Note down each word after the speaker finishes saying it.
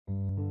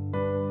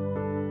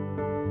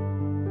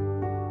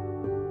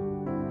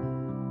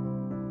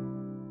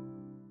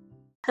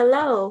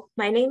Hello,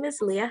 my name is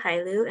Leah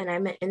Hailu, and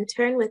I'm an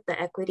intern with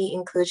the Equity,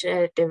 Inclusion,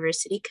 and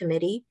Diversity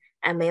Committee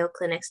at Mayo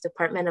Clinic's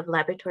Department of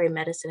Laboratory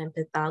Medicine and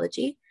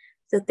Pathology.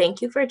 So thank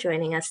you for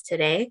joining us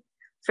today.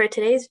 For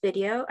today's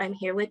video, I'm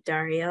here with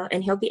Dario,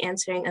 and he'll be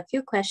answering a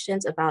few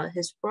questions about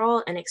his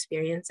role and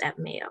experience at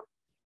Mayo.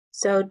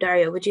 So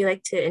Dario, would you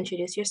like to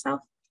introduce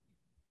yourself?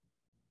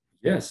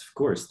 Yes, of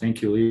course.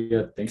 Thank you,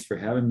 Leah. Thanks for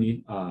having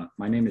me.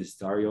 My name is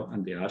Dario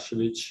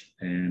Andrijašević,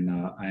 and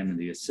I'm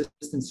the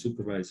Assistant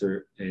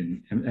Supervisor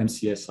in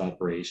MCS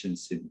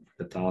operations in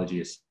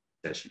pathology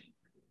accessioning.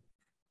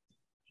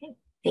 Okay,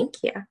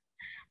 thank you.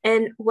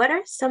 And what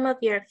are some of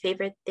your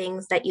favorite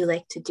things that you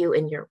like to do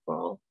in your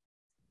role?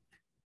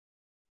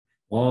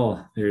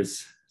 Well,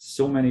 there's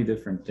so many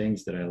different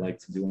things that I like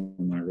to do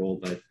in my role,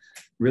 but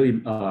really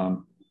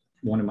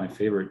one of my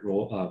favorite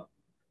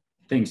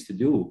things to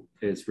do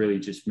is really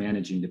just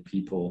managing the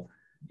people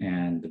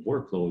and the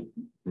workload.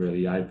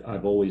 Really,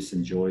 I've always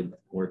enjoyed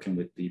working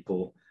with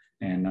people,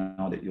 and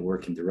now that you're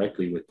working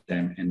directly with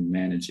them and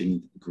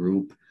managing a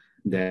group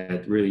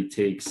that really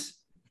takes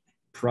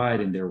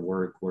pride in their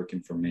work, working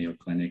for Mayo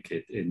Clinic,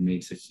 it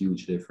makes a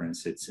huge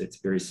difference. It's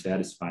very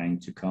satisfying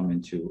to come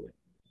into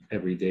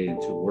every day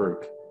into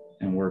work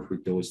and work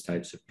with those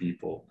types of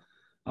people.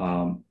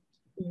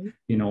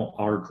 You know,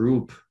 our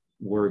group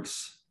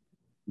works,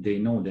 they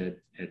know that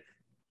at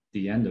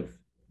the end of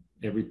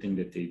everything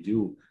that they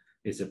do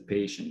is a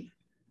patient,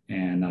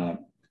 and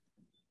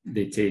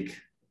they take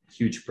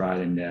huge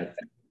pride in that,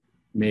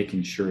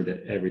 making sure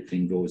that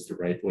everything goes the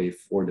right way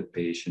for the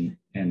patient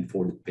and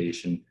for the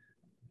patient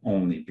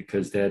only,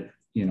 because that,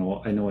 you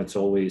know, I know it's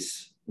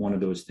always one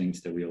of those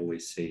things that we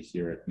always say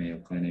here at Mayo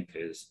Clinic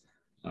is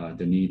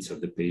the needs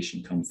of the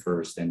patient come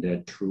first, and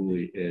that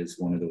truly is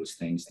one of those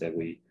things that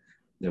we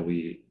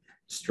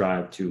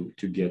strive to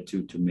get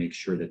to make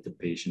sure that the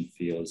patient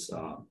feels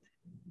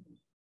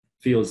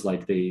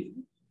like they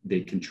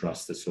can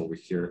trust us over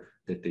here,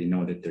 that they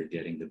know that they're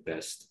getting the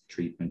best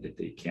treatment that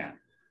they can.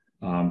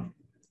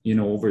 You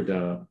know, over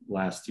the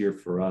last year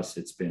for us,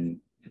 it's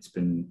been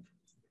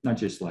not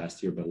just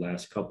last year, but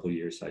last couple of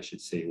years, I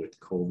should say, with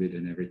COVID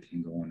and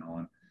everything going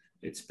on.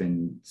 It's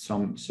been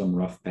some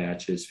rough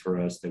patches for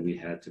us that we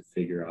had to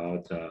figure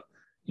out.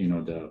 You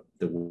know,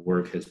 the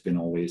work has been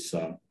always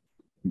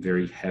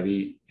very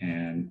heavy,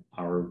 and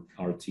our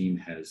team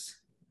has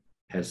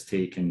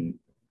taken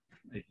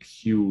like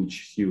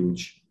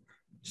huge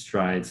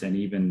strides, and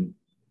even,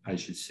 I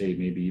should say,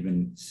 maybe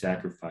even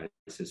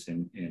sacrifices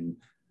in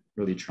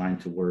really trying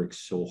to work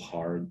so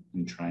hard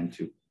and trying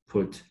to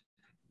put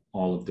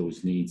all of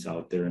those needs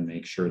out there and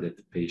make sure that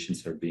the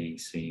patients are being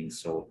seen.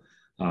 So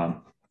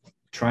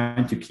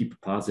trying to keep a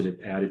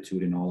positive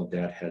attitude in all of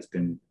that has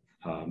been,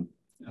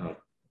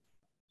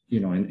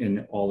 you know,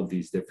 in all of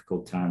these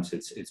difficult times,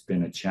 it's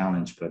been a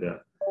challenge, but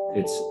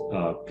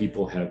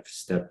people have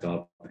stepped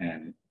up,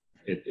 and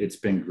it's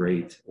been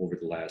great over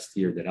the last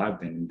year that I've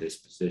been in this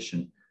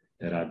position,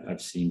 that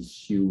I've seen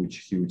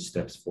huge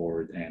steps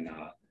forward, and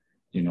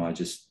you know, I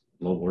just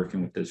love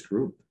working with this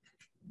group.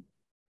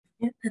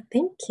 Yeah,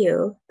 thank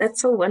you. That's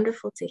so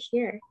wonderful to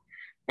hear.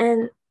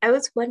 And I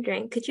was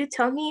wondering, could you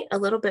tell me a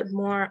little bit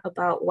more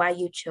about why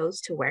you chose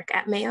to work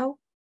at Mayo?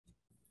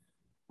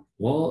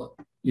 Well,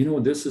 you know,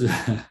 this is,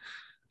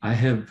 I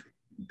have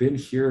been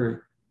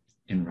here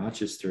in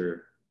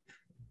Rochester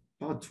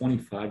about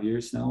 25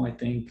 years now, I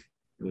think.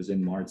 It was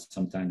in March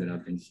sometime that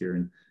I've been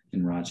here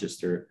in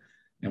Rochester.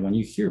 And when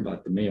you hear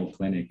about the Mayo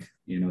Clinic,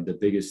 you know, the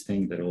biggest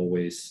thing that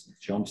always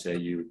jumps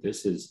at you,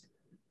 this is,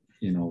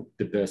 you know,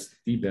 the best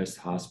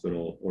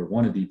hospital, or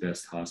one of the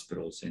best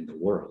hospitals in the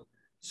world.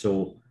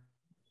 So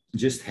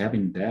just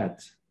having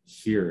that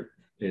here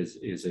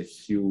is a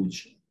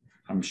huge,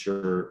 I'm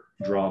sure,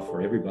 draw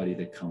for everybody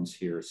that comes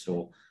here.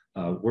 So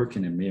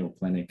working in Mayo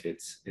Clinic,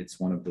 it's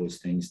one of those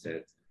things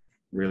that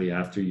really,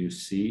 after you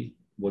see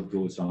what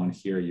goes on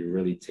here, you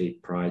really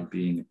take pride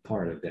being a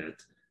part of that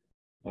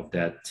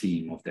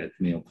team, of that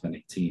Mayo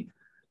Clinic team.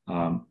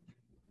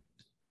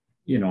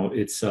 You know,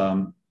 it's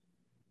I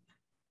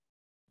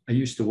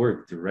used to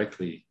work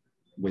directly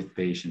with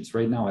patients.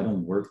 Right now, I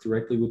don't work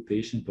directly with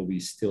patients, but we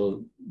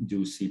still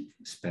do see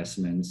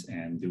specimens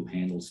and do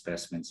handle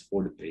specimens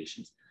for the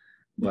patients.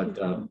 But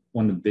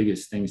one of the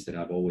biggest things that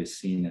I've always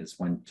seen is,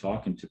 when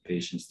talking to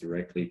patients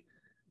directly,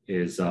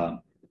 is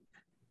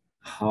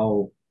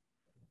how,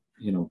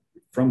 you know,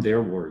 from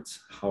their words,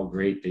 how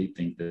great they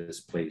think this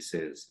place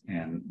is,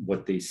 and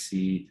what they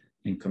see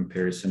in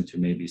comparison to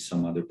maybe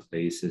some other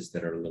places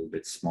that are a little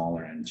bit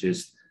smaller, and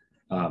just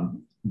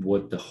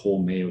what the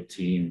whole Mayo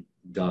team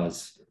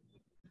does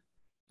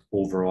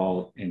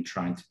overall in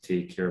trying to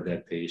take care of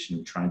that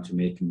patient, trying to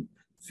make them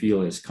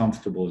feel as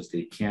comfortable as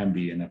they can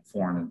be in a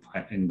foreign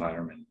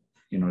environment,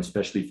 you know,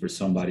 especially for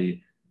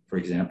somebody, for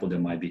example, that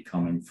might be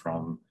coming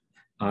from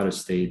out of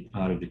state,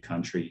 out of the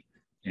country,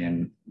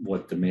 and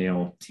what the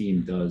Mayo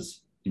team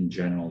does in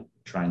general,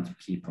 trying to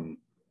keep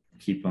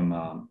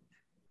them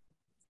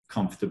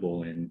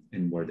comfortable in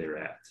where they're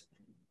at.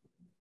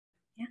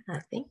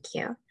 Yeah, thank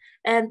you.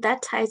 And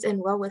that ties in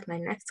well with my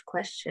next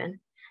question.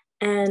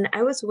 And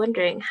I was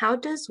wondering, how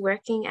does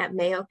working at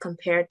Mayo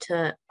compare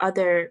to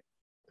other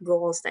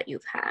roles that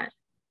you've had?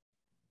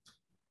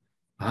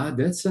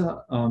 That's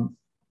a,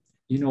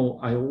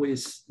 I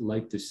always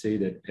like to say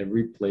that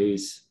every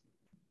place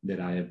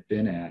that I have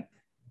been at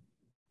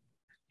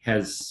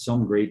has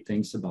some great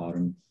things about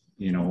them,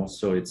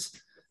 so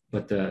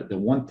but the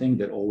one thing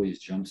that always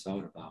jumps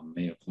out about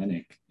Mayo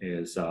Clinic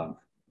is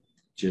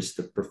just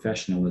the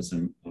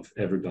professionalism of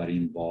everybody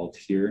involved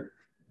here.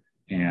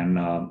 And,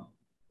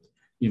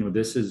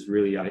 this is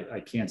really, I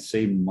can't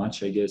say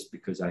much, I guess,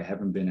 because I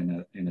haven't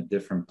been in a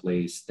different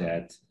place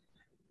that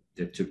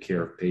took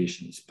care of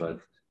patients. But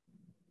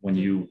when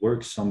you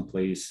work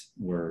someplace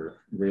where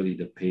really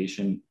the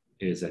patient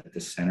is at the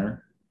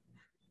center,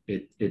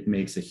 it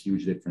makes a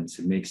huge difference.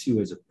 It makes you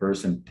as a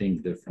person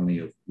think differently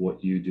of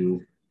what you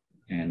do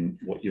and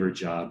what your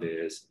job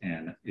is.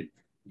 And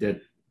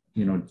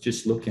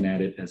just looking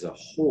at it as a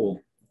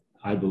whole,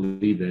 I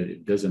believe that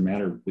it doesn't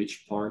matter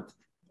which part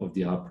of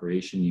the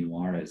operation you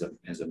are as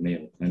a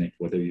Mayo Clinic,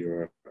 whether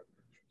you're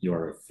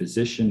a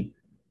physician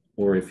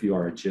or if you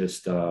are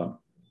just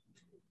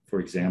for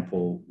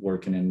example,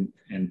 working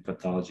in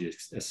pathology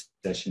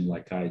session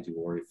like I do,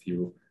 or if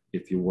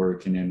you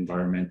work in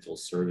environmental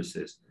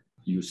services,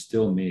 you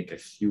still make a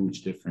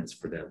huge difference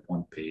for that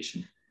one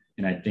patient.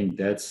 And I think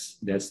that's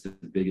the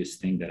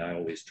biggest thing that I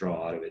always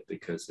draw out of it,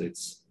 because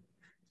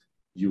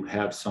you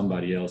have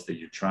somebody else that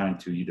you're trying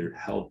to either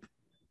help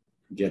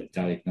get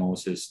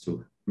diagnosis,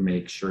 to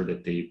make sure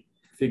that they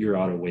figure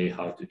out a way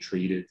how to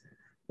treat it,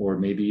 or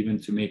maybe even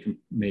to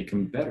make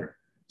them better.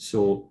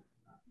 So,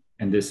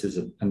 and this is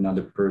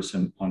another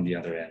person on the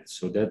other end.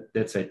 So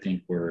that's I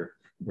think where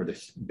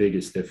the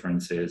biggest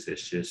difference is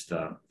just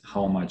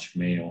how much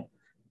Mayo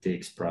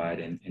takes pride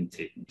in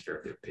taking care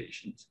of their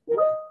patients.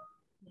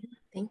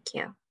 Thank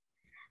you.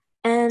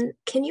 And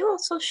can you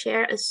also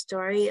share a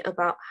story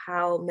about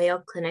how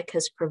Mayo Clinic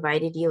has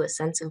provided you a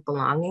sense of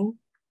belonging?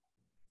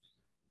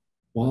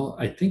 Well,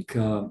 I think,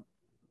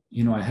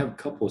 I have a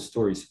couple of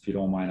stories. If you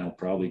don't mind, I'll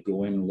probably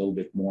go in a little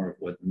bit more of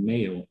what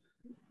Mayo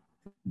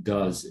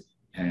does.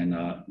 And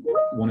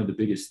one of the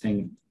biggest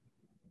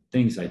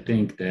things I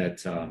think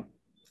that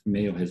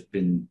Mayo has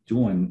been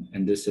doing,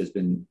 and this has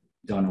been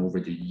done over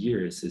the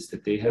years, is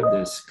that they have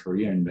this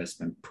career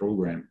investment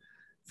program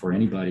for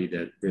anybody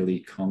that really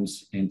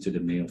comes into the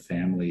Mayo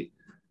family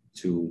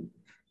to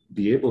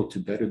be able to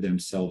better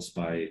themselves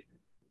by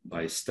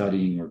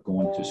studying or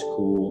going to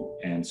school,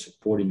 and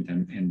supporting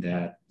them in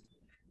that,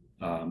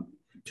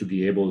 to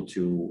be able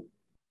to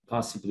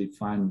possibly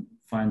find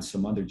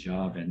some other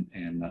job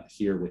and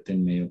here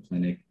within Mayo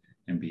Clinic,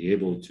 and be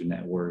able to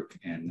network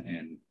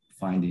and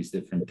find these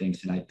different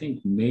things. And I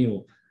think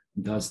Mayo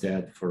does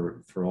that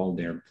for all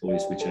their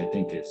employees, which I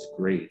think is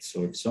great.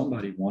 So if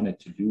somebody wanted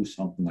to do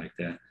something like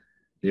that,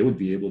 they would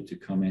be able to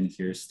come in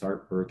here,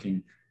 start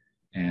working,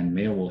 and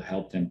Mayo will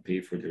help them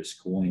pay for their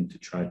schooling to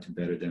try to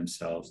better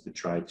themselves, to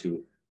try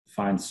to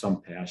find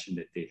some passion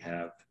that they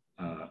have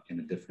in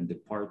a different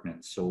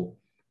department. So,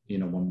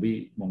 when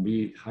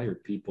we hire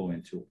people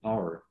into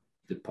our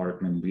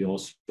department, we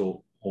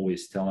also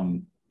always tell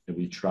them that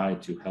we try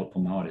to help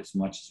them out as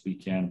much as we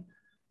can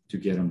to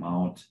get them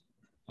out,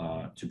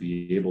 to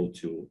be able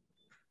to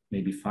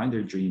maybe find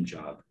their dream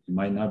job. It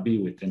might not be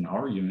within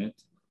our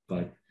unit,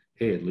 but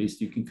hey, at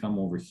least you can come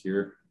over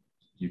here.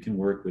 You can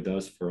work with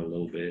us for a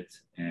little bit,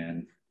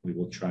 and we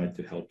will try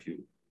to help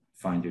you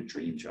find your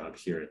dream job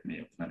here at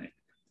Mayo Clinic.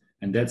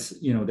 And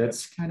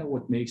that's kind of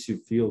what makes you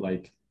feel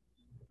like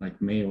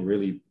Mayo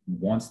really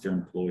wants their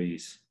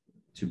employees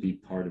to be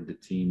part of the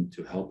team,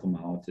 to help them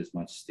out as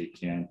much as they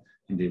can,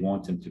 and they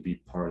want them to be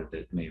part of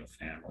that Mayo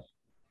family.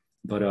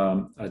 But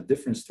a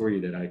different story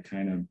that I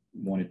kind of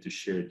wanted to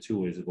share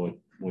too is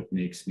what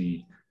makes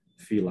me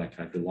feel like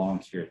I belong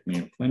here at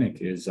Mayo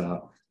Clinic is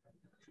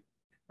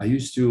I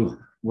used to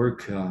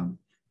work and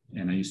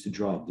I used to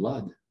draw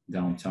blood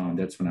downtown.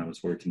 That's when I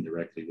was working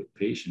directly with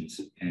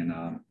patients.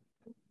 And,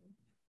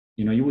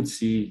 you would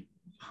see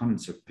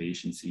hundreds of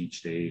patients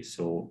each day.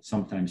 So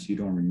sometimes you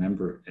don't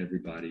remember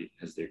everybody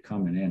as they're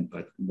coming in.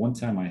 But one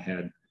time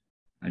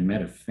I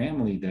met a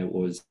family that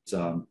was,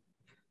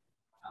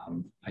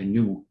 I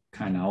knew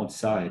kind of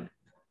outside.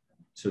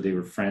 So they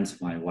were friends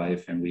of my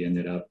wife, and we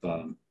ended up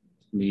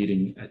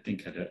meeting, I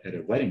think, at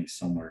a wedding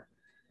somewhere.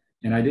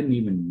 And I didn't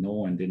even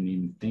know and didn't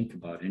even think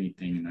about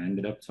anything. And I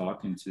ended up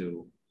talking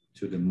to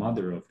the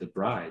mother of the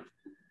bride.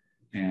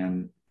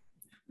 And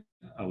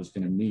I was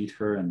going to meet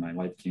her, and my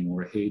wife came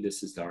over. Hey,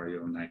 this is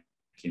Dario. And I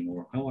came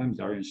over. Oh, I'm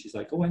Dario. And she's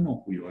like, oh, I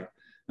know who you are.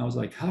 And I was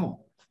like,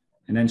 how?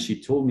 And then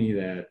she told me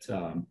that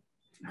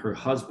her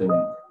husband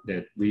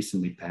that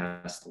recently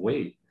passed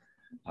away,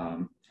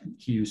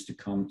 he used to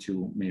come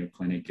to Mayo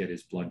Clinic, get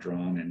his blood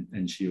drawn.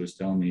 And she was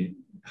telling me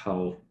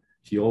how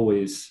he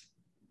always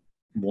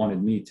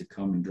wanted me to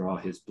come and draw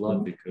his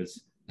blood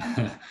because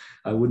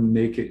I wouldn't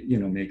make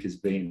his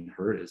vein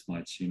hurt as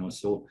much,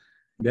 So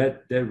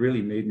that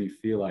really made me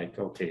feel like,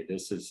 okay,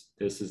 this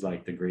is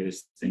like the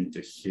greatest thing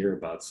to hear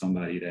about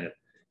somebody that,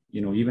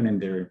 even in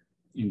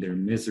in their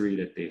misery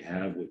that they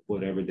have with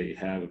whatever they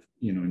have,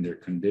 in their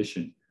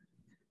condition.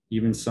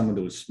 Even some of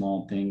those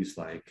small things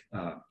like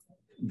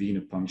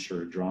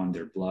venipuncture or drawing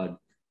their blood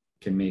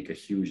can make a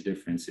huge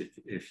difference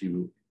if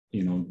you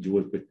do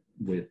it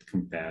with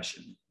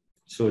compassion.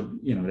 So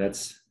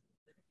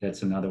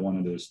that's another one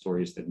of those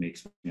stories that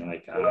makes me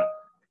like,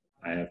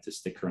 I have to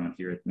stick around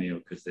here at Mayo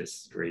because this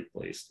is a great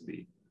place to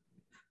be.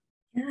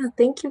 Yeah,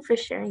 thank you for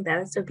sharing that.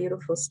 It's a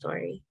beautiful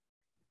story.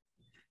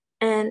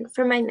 And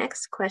for my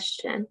next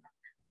question,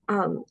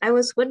 I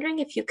was wondering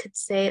if you could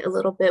say a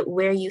little bit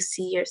where you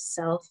see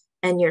yourself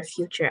and your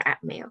future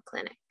at Mayo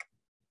Clinic.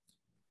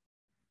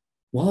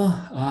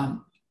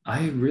 Well,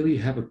 I really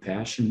have a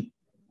passion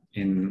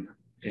in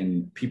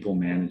people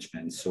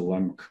management. So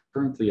I'm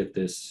currently at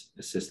this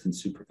assistant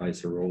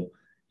supervisor role,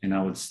 and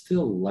I would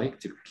still like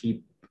to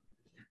keep,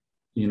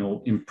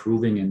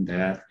 improving in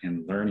that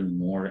and learning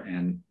more.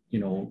 And,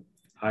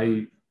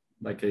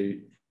 like I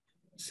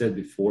said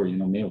before,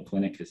 Mayo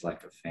Clinic is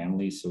like a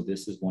family. So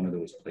this is one of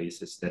those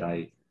places that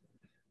I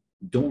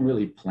don't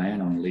really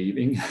plan on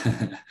leaving.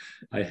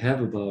 I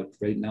have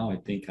right now, I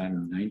think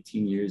I'm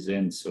 19 years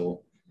in.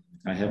 So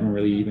I haven't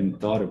really even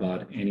thought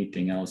about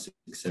anything else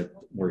except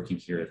working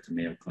here at the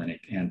Mayo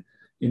Clinic. And,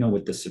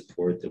 with the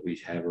support that we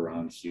have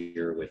around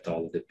here with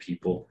all of the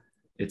people,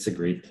 it's a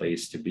great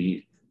place to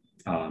be.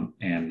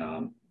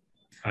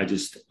 I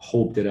just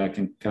hope that I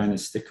can kind of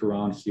stick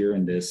around here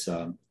in this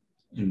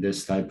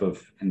type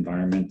of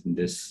environment, in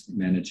this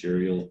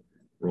managerial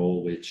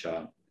role, which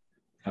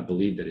I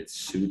believe that it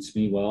suits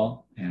me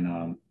well.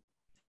 And,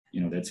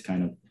 that's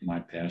kind of my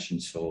passion.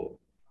 So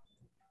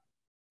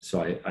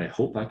I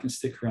hope I can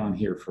stick around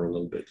here for a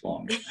little bit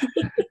longer.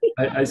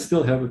 I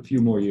still have a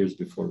few more years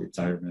before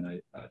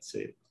retirement, I'd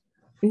say.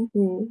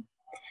 Mm-hmm.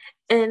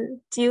 And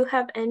do you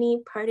have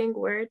any parting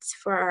words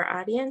for our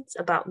audience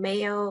about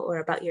Mayo or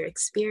about your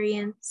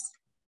experience?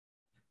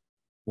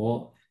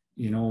 Well,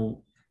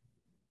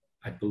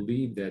 I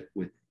believe that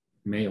with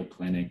Mayo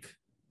Clinic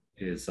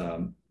is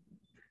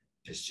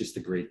it's just a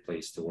great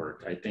place to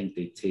work. I think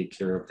they take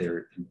care of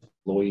their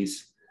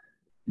employees.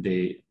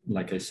 They,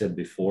 like I said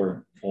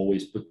before,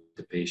 always put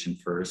the patient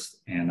first.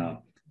 And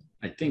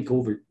I think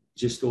over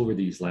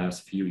these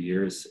last few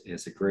years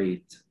is a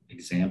great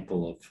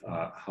example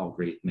of how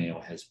great Mayo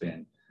has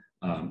been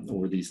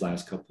over these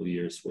last couple of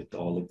years with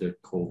all of the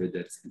COVID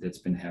that's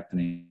been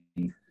happening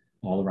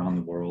all around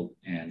the world,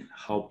 and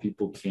how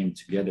people came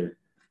together,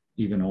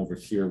 even over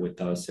here with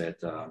us at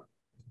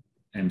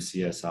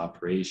MCS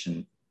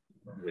operation,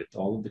 with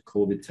all of the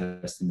COVID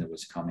testing that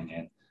was coming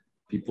in.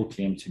 People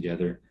came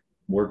together,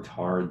 worked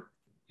hard,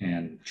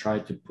 and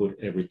tried to put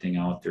everything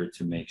out there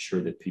to make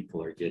sure that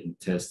people are getting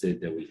tested,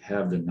 that we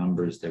have the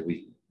numbers, that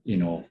we,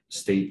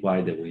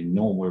 statewide, that we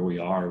know where we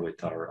are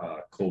with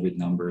our COVID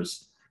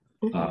numbers.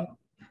 Mm-hmm.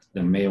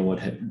 The Mayo,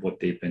 what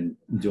they've been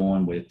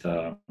doing with,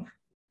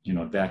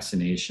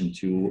 vaccination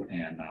too.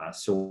 And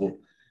so,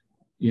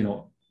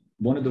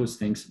 one of those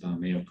things about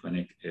Mayo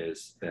Clinic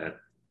is that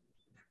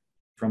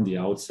from the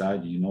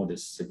outside,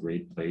 this is a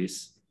great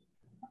place.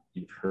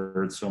 You've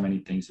heard so many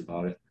things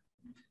about it.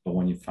 But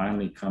when you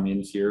finally come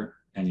in here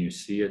and you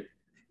see it,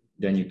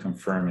 then you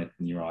confirm it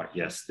and you're like,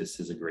 yes, this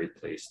is a great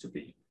place to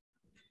be.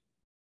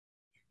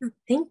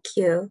 Thank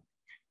you.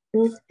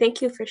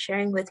 Thank you for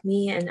sharing with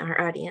me and our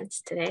audience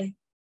today.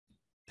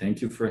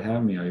 Thank you for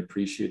having me. I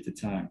appreciate the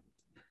time.